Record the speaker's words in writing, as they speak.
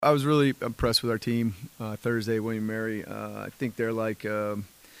I was really impressed with our team Thursday. William Mary. I think they're like,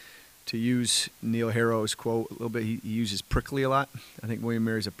 to use Neil Harrow's quote a little bit, he uses prickly a lot. I think William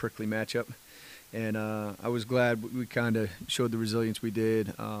Mary's a prickly matchup. And I was glad we kind of showed the resilience we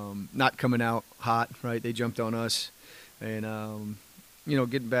did, not coming out hot, right? They jumped on us. And,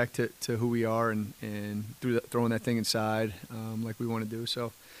 getting back to who we are and throwing that thing inside like we want to do.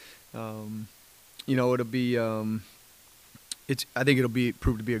 So, it'll be I think it'll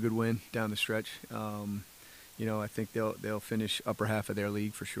prove to be a good win down the stretch. I think they'll finish upper half of their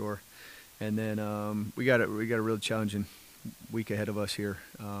league for sure. And then we got a really challenging week ahead of us here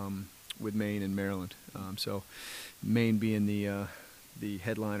with Maine and Maryland. So Maine being the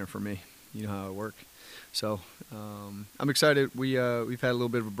headliner for me. You know how I work. So I'm excited. We've had a little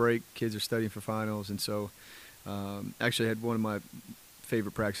bit of a break. Kids are studying for finals, and so actually I had one of my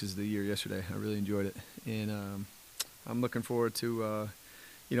favorite practices of the year yesterday. I really enjoyed it, and I'm looking forward to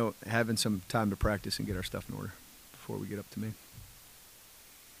having some time to practice and get our stuff in order before we get up to Maine.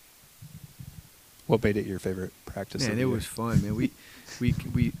 What made it your favorite practice? Man, it was fun, man. We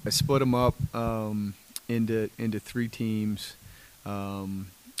split them up into 3 teams.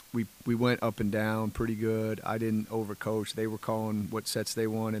 We went up and down pretty good. I didn't overcoach. They were calling what sets they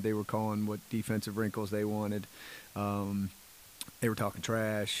wanted. They were calling what defensive wrinkles they wanted. They were talking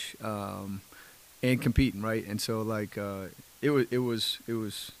trash and competing, right? And so it was.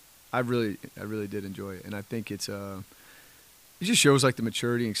 I really did enjoy it, and I think it just shows like the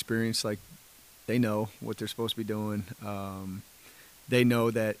maturity and experience. Like they know what they're supposed to be doing. They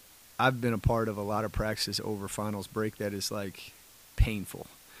know that I've been a part of a lot of practices over finals break that is like painful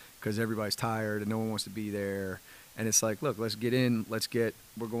because everybody's tired and no one wants to be there. And it's like, look, let's get in.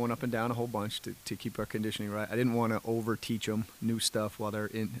 We're going up and down a whole bunch to keep our conditioning right. I didn't want to over teach them new stuff while their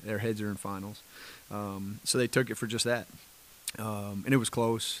heads are in finals. So they took it for just that. And it was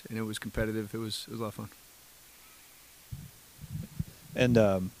close and it was competitive. It was a lot of fun.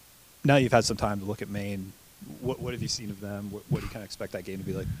 And now you've had some time to look at Maine. What have you seen of them? What do you kind of expect that game to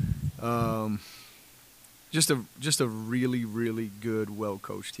be like? Just a really, really good,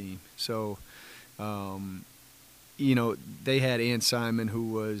 well-coached team. So, they had Ann Simon,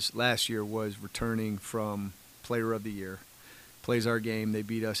 who last year was returning from Player of the Year, plays our game. They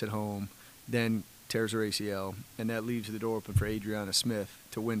beat us at home, then tears her ACL, and that leaves the door open for Adriana Smith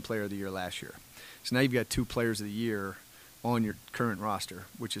to win Player of the Year last year. So now you've got 2 Players of the Year on your current roster,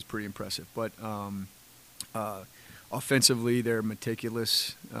 which is pretty impressive. But offensively, they're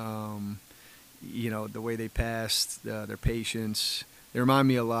meticulous. The way they passed, their patience. They remind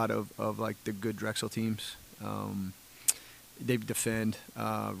me a lot of like the good Drexel teams. They defend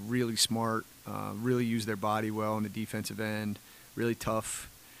really smart, really use their body well on the defensive end, really tough.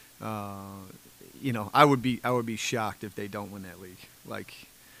 I would be shocked if they don't win that league. Like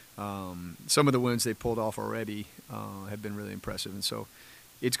some of the wins they pulled off already have been really impressive, and so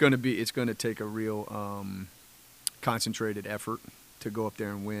it's going to take a real concentrated effort to go up there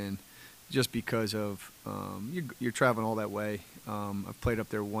and win. Just because of you're traveling all that way. I've played up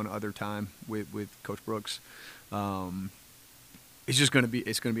there one other time with Coach Brooks. It's going to be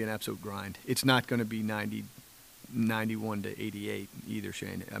an absolute grind. It's not going to be 91 to 88 either,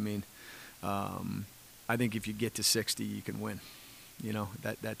 Shane. I mean, I think if you get to 60, you can win.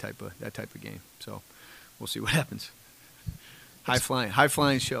 That type of game. So we'll see what happens. High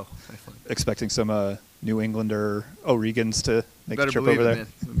flying show. Expecting some New Englander O'Regans to make the trip over there. Man.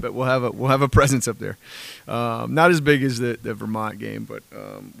 But we'll have a presence up there. Not as big as the Vermont game, but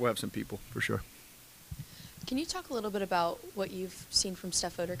we'll have some people for sure. Can you talk a little bit about what you've seen from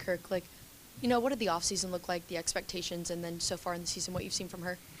Steph Oderkirk? Like, what did the offseason look like, the expectations, and then so far in the season, what you've seen from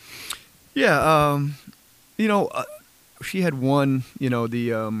her? Yeah, she had one,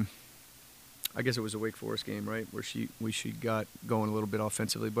 I guess it was a Wake Forest game, right, where she got going a little bit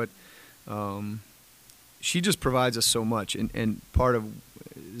offensively, but she just provides us so much. And part of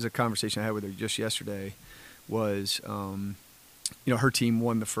the conversation I had with her just yesterday was, her team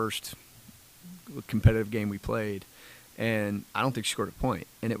won the first competitive game we played, and I don't think she scored a point.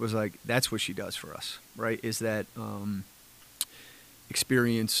 And it was like, that's what she does for us, right, is that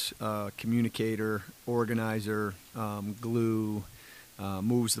experience, communicator, organizer, glue,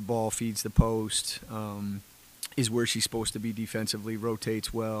 moves the ball, feeds the post, is where she's supposed to be defensively,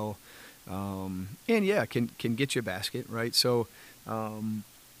 rotates well, and can get you a basket, right? So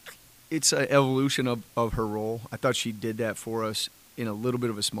it's an evolution of her role. I thought she did that for us in a little bit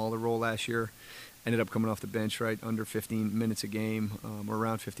of a smaller role last year. Ended up coming off the bench, right, under 15 minutes a game, or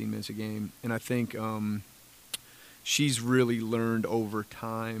around 15 minutes a game. And I think she's really learned over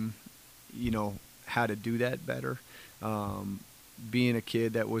time, how to do that better. being a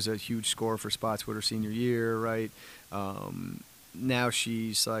kid that was a huge scorer for Spotswood her senior year, right? Now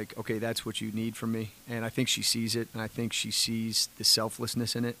she's like, okay, that's what you need from me. And I think she sees it, and I think she sees the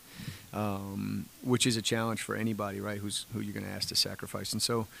selflessness in it, which is a challenge for anybody, right, who you're going to ask to sacrifice. And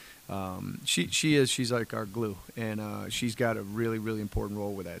so she's like our glue, and she's got a really, really important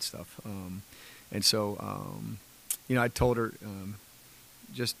role with that stuff. And so, I told her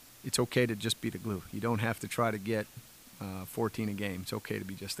just it's okay to just be the glue. You don't have to try to get 14 a game. It's okay to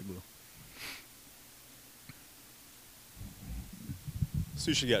be just the glue.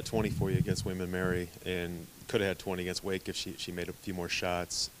 Susha got 20 for you against William & Mary and could have had 20 against Wake if she made a few more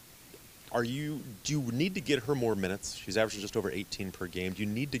shots. Do you need to get her more minutes? She's averaging just over 18 per game. Do you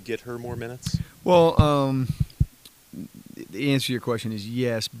need to get her more minutes? Well, the answer to your question is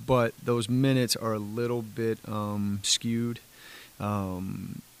yes, but those minutes are a little bit skewed.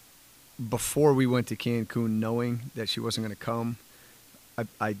 Before we went to Cancun, knowing that she wasn't going to come,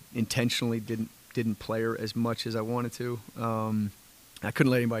 I intentionally didn't play her as much as I wanted to. I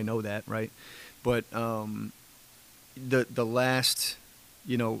couldn't let anybody know that, right? But the last,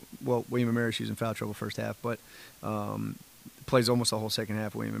 William & Mary, she was in foul trouble first half, but plays almost the whole second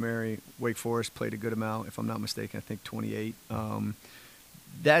half. William & Mary, Wake Forest played a good amount, if I'm not mistaken. I think 28.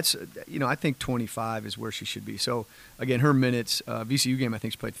 That's, I think 25 is where she should be. So, again, her minutes, VCU game, I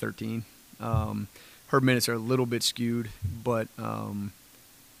think she played 13. Her minutes are a little bit skewed, but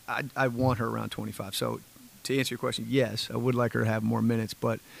I want her around 25. So, to answer your question, yes, I would like her to have more minutes,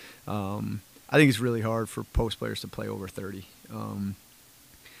 but I think it's really hard for post players to play over 30.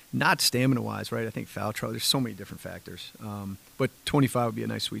 Not stamina-wise, right? I think foul trouble, there's so many different factors. But 25 would be a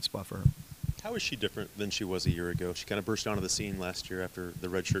nice sweet spot for her. How is she different than she was a year ago? She kind of burst onto the scene last year after the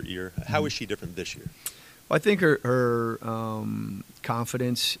redshirt year. How is she different this year? Well, I think her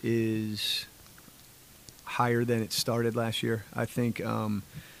confidence is higher than it started last year. I think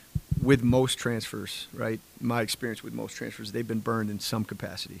with most transfers, right, my experience with most transfers, they've been burned in some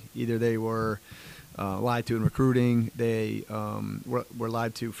capacity. Either they were lied to in recruiting, they were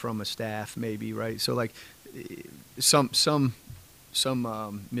lied to from a staff maybe, right? So, like, some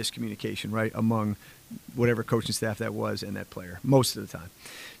miscommunication, right, among whatever coaching staff that was and that player most of the time.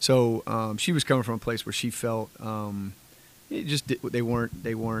 So she was coming from a place where she felt they weren't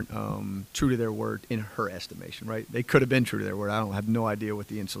true to their word in her estimation, right? They could have been true to their word. I have no idea what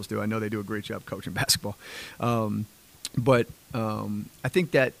the Insuls do. I know they do a great job coaching basketball, but I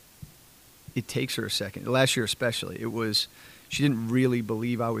think that it takes her a second. Last year especially, she didn't really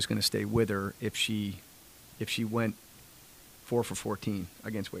believe I was going to stay with her if she went 4 for 14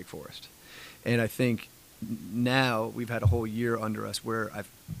 against Wake Forest. And I think now we've had a whole year under us where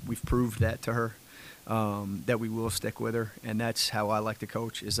we've proved that to her, that we will stick with her. And that's how I like to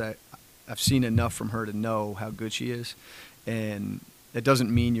coach, is that I've seen enough from her to know how good she is. And that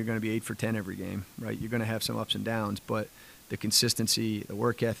doesn't mean you're going to be 8 for 10 every game, right? You're going to have some ups and downs, but the consistency, the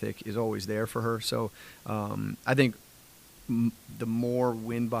work ethic is always there for her. So I think the more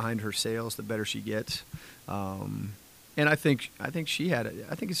wind behind her sails, the better she gets. And I think she had it.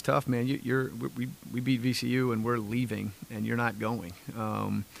 I think it's tough, man. We beat VCU and we're leaving, and you're not going,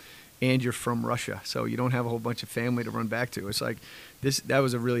 and you're from Russia, so you don't have a whole bunch of family to run back to. It's like that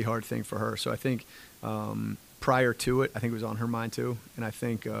was a really hard thing for her. So I think prior to it, I think it was on her mind too, and I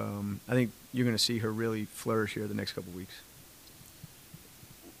think you're going to see her really flourish here the next couple of weeks.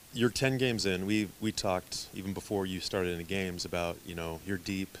 You're 10 games in. We talked even before you started in the games about you're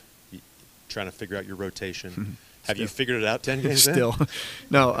deep, trying to figure out your rotation. Have you figured it out 10 games in? Still.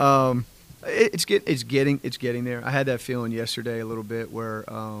 No, it's getting there. I had that feeling yesterday a little bit where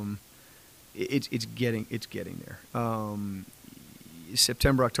it's getting there.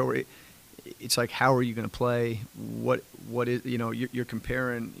 September, October, it's like, how are you going to play? What is, you're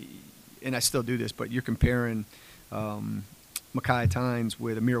comparing, and I still do this, but you're comparing Mekhi Tynes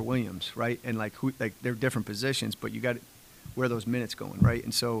with Amir Williams, right? And they're different positions, but you got where are those minutes going, right?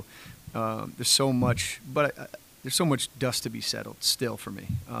 And so there's so much dust to be settled still for me,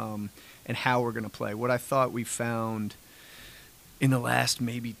 and how we're going to play. What I thought we found in the last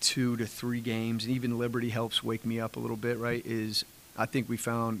maybe 2 to 3 games, and even Liberty helps wake me up a little bit, right, is I think we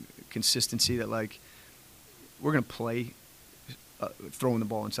found consistency that, we're going to play throwing the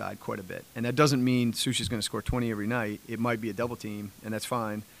ball inside quite a bit. And that doesn't mean Susha's going to score 20 every night. It might be a double team, and that's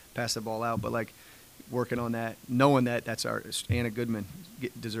fine, pass the ball out. But, working on that, knowing that that's Anna Goodman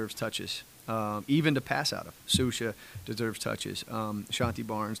deserves touches. Even to pass out of. Susha deserves touches. Shanti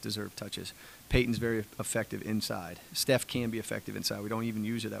Barnes deserves touches. Peyton's very effective inside. Steph can be effective inside. We don't even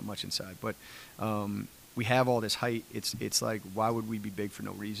use her that much inside. But we have all this height. It's like, why would we be big for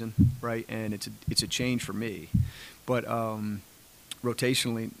no reason, right? And it's a change for me. But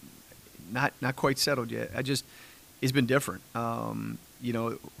rotationally, not quite settled yet. It's been different.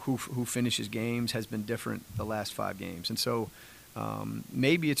 Who finishes games has been different the last 5 games, and so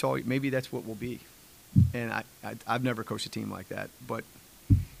maybe that's what we'll be. And I've never coached a team like that, but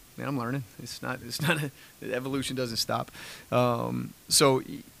man, I'm learning. The evolution doesn't stop. So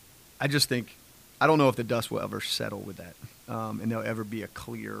I just think, I don't know if the dust will ever settle with that, and there'll ever be a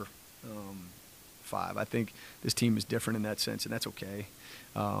clear 5. I think this team is different in that sense, and that's okay.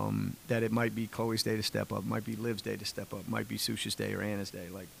 That it might be Chloe's day to step up, might be Liv's day to step up, might be Susha's day or Anna's day.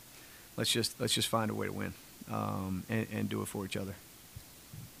 Like, let's just find a way to win, and do it for each other.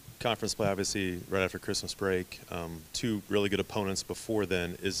 Conference play, obviously, right after Christmas break. 2 really good opponents before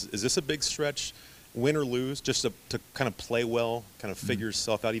then. Is this a big stretch, win or lose, just to kind of play well, kind of figure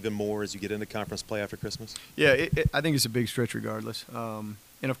yourself out even more as you get into conference play after Christmas? Yeah, I think it's a big stretch regardless.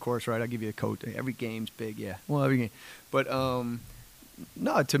 And of course, right, I'll give you a coach. Every game's big, yeah. Well, every game. But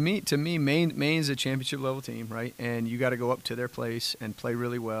no, to me, Maine's a championship level team, right? And you got to go up to their place and play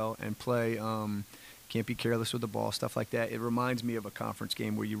really well and play. Can't be careless with the ball, stuff like that. It reminds me of a conference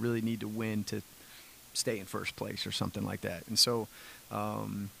game where you really need to win to stay in first place or something like that. And so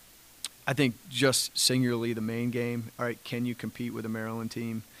I think just singularly the Maine game, all right, can you compete with a Maryland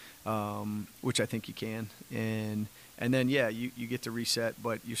team, which I think you can. And then, yeah, you get to reset,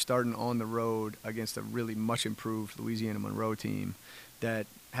 but you're starting on the road against a really much improved Louisiana Monroe team that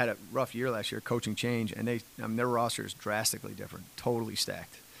had a rough year last year, coaching change, and their roster is drastically different, totally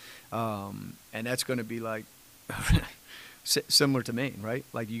stacked. And that's going to be like similar to Maine, right?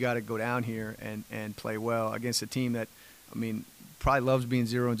 Like, you got to go down here and play well against a team that, I mean, probably loves being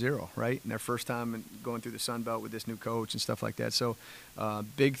 0-0, right? And their first time going through the Sun Belt with this new coach and stuff like that. So,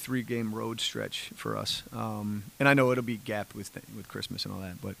 big 3-game road stretch for us. And I know it'll be gapped with Christmas and all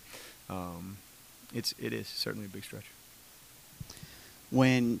that, but it is certainly a big stretch.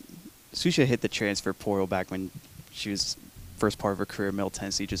 When Susha hit the transfer portal back when she was first part of her career in Middle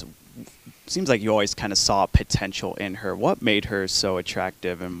Tennessee, just seems like you always kind of saw potential in her. What made her so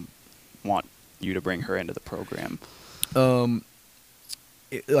attractive and want you to bring her into the program?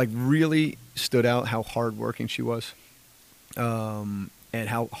 It really stood out how hardworking she was, and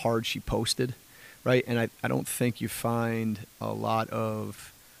how hard she posted, right? And I don't think you find a lot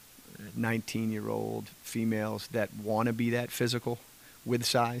of 19-year-old females that want to be that physical with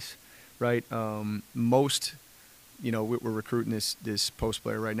size, right? Most, we're recruiting this post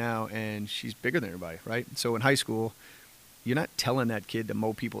player right now, and she's bigger than everybody, right? So in high school, you're not telling that kid to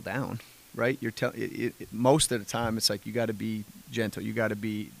mow people down, right? You're most of the time it's like you got to be gentle, you got to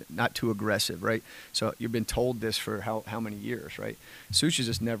be not too aggressive, right? So you've been told this for how many years, right? Susha's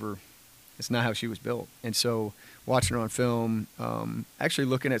just never. It's not how she was built. And so watching her on film, actually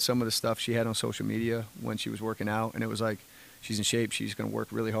looking at some of the stuff she had on social media when she was working out, and it was like, she's in shape, she's going to work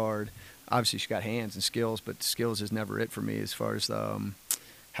really hard. Obviously, she's got hands and skills, but skills is never it for me as far as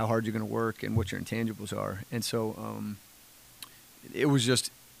how hard you're going to work and what your intangibles are. And so it was just,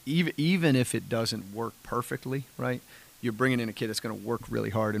 even if it doesn't work perfectly, right, you're bringing in a kid that's going to work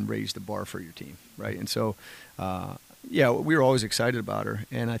really hard and raise the bar for your team, right? And so, yeah, we were always excited about her,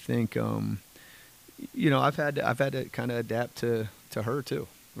 and I think, I've had to kind of adapt to her too,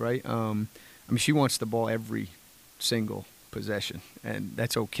 right? I mean, she wants the ball every single possession, and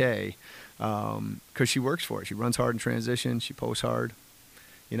that's okay, because she works for it. She runs hard in transition. She posts hard.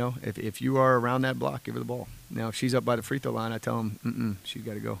 If you are around that block, give her the ball. Now, if she's up by the free throw line, I tell them, she's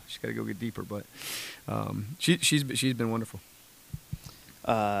got to go. She's got to go get deeper. But she's been wonderful.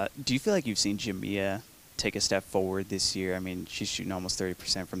 Do you feel like you've seen Jamia take a step forward this year? I mean, she's shooting almost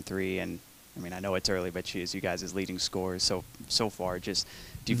 30% from 3, and I mean, I know it's early, but she is you guys' leading scorer so far. Just,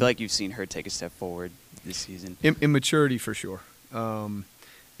 do you feel like you've seen her take a step forward this season? In maturity, for sure. And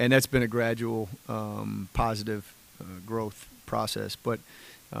that's been a gradual, positive growth process. But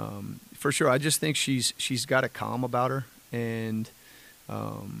for sure, I just think she's got a calm about her, and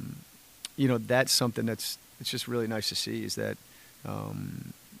that's something it's just really nice to see. Is that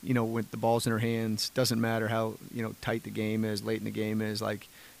when the ball's in her hands, doesn't matter how tight the game is, late in the game is, like,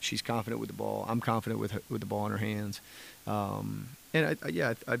 she's confident with the ball. I'm confident with the ball in her hands, and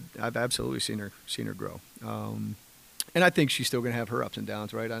I've absolutely seen her grow. And I think she's still going to have her ups and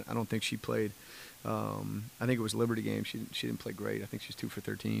downs, right? I don't think she played. I think it was Liberty game. She didn't play great. I think she's 2 for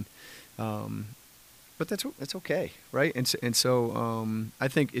 13. But that's okay, right? And so I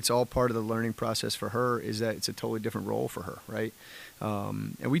think it's all part of the learning process for her. Is that it's a totally different role for her, right?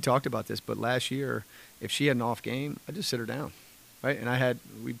 And we talked about this, but last year, if she had an off game, I'd just sit her down, right? And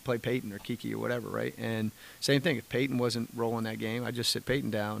we'd play Peyton or Kiki or whatever, right? And same thing, if Peyton wasn't rolling that game, I'd just sit Peyton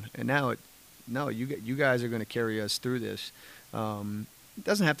down. And now you guys are going to carry us through this. It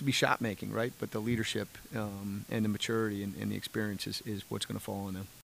doesn't have to be shot making, right? But the leadership and the maturity and the experience is what's going to fall on them.